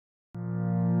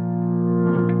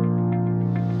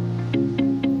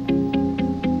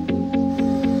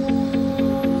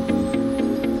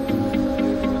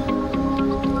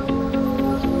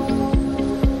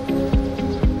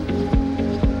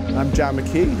John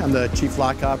McKee. I'm the Chief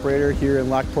Lock Operator here in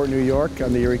Lockport, New York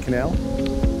on the Erie Canal.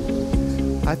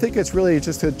 I think it's really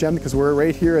just a gem because we're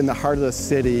right here in the heart of the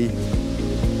city.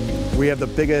 We have the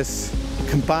biggest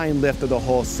combined lift of the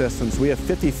whole system. So we have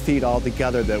 50 feet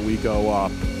altogether that we go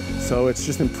up. So it's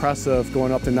just impressive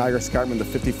going up the Niagara Escarpment, the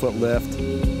 50-foot lift.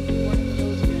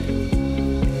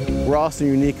 We're also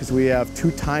unique because we have two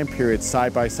time periods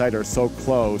side by side are so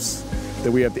close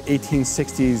that we have the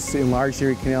 1860s enlarged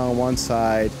Erie Canal on one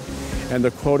side and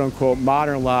the quote-unquote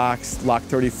modern locks, Lock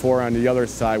 34 on the other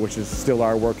side, which is still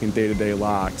our working day-to-day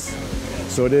locks.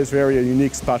 So it is very a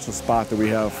unique, special spot that we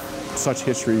have such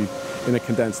history in a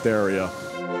condensed area.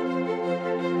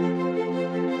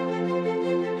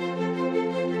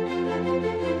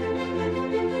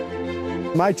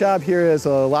 My job here as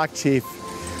a lock chief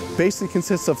basically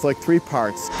consists of like three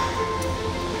parts.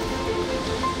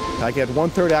 I get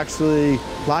 1/3 actually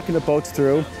locking the boats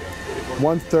through,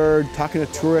 1/3 talking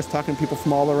to tourists, talking to people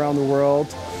from all around the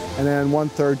world, and then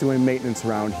 1/3 doing maintenance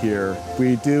around here.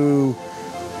 We do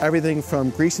everything from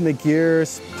greasing the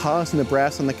gears, polishing the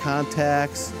brass on the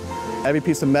contacts. Every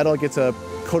piece of metal gets a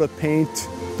coat of paint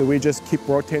that we just keep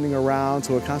rotating around,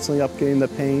 so we're constantly updating the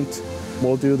paint.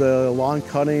 We'll do the lawn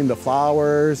cutting, the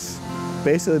flowers.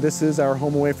 Basically, this is our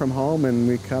home away from home, and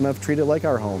we kind of treat it like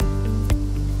our home.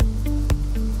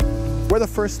 We're the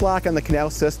first lock on the canal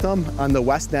system on the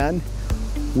west end.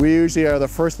 We usually are the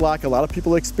first lock a lot of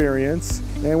people experience,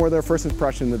 and we're their first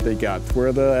impression that they get.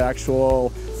 We're the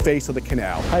actual face of the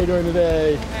canal. How you doing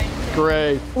today? Hi.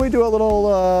 Great. We do a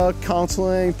little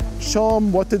counseling, show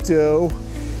them what to do,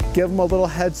 give them a little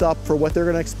heads up for what they're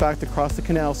going to expect across the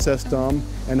canal system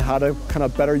and how to kind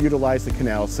of better utilize the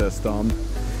canal system.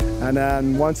 And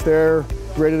then once they're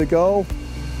ready to go,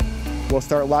 we'll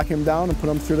start locking them down and put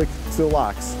them through the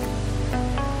locks.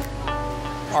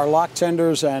 Our lock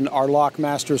tenders and our lock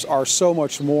masters are so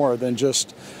much more than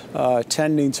just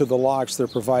tending to the locks. They're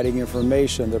providing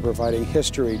information, they're providing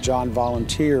history. John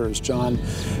volunteers. John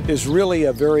is really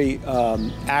a very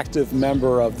active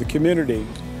member of the community.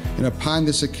 And upon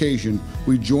this occasion,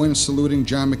 we join in saluting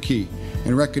John McKee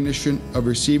in recognition of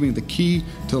receiving the Key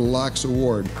to the Locks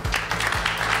Award.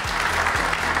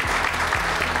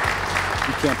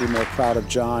 We can't be more proud of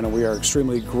John, and we are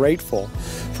extremely grateful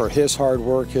for his hard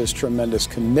work, his tremendous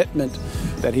commitment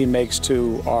that he makes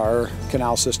to our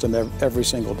canal system every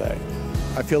single day.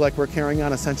 I feel like we're carrying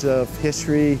on a sense of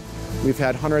history. We've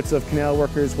had hundreds of canal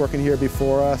workers working here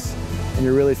before us, and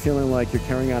you're really feeling like you're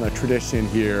carrying on a tradition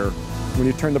here. When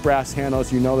you turn the brass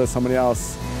handles, you know that somebody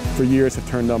else for years have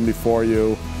turned them before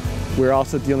you. We're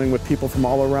also dealing with people from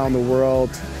all around the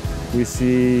world. We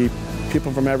see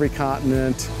people from every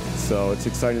continent, so it's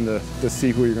exciting to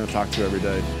see who you're going to talk to every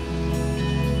day.